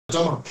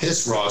talking about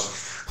piss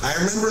raws. I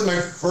remember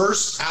my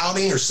first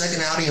outing or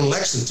second outing in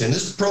Lexington.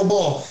 This is pro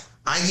ball.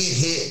 I get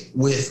hit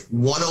with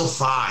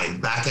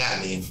 105 back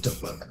at me.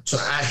 So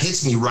that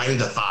hits me right in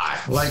the thigh.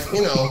 Like,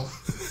 you know,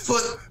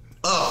 foot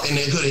up, and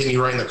it could hit me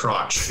right in the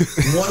crotch.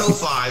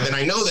 105, and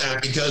I know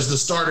that because the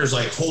starter's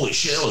like, holy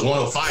shit, that was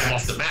 105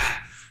 off the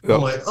bat. Yep.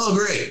 I'm like, oh,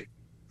 great.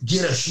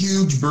 Get a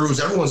huge bruise.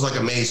 Everyone's like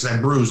amazed. I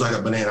bruise like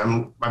a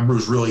banana. I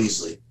bruise real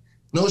easily.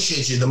 No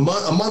shit, you. A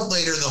month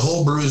later, the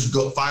whole bruise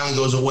finally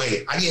goes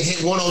away. I get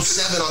hit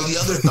 107 on the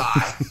other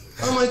thigh.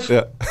 I'm like,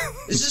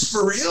 is this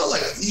for real?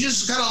 Like, you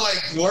just kind of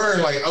like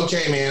learn, like,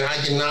 okay, man, I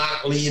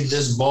cannot leave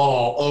this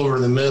ball over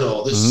the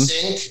middle. This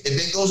sink,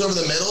 if it goes over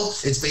the middle,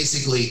 it's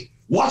basically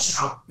watch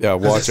out. Yeah,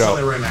 watch out.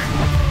 Right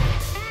back.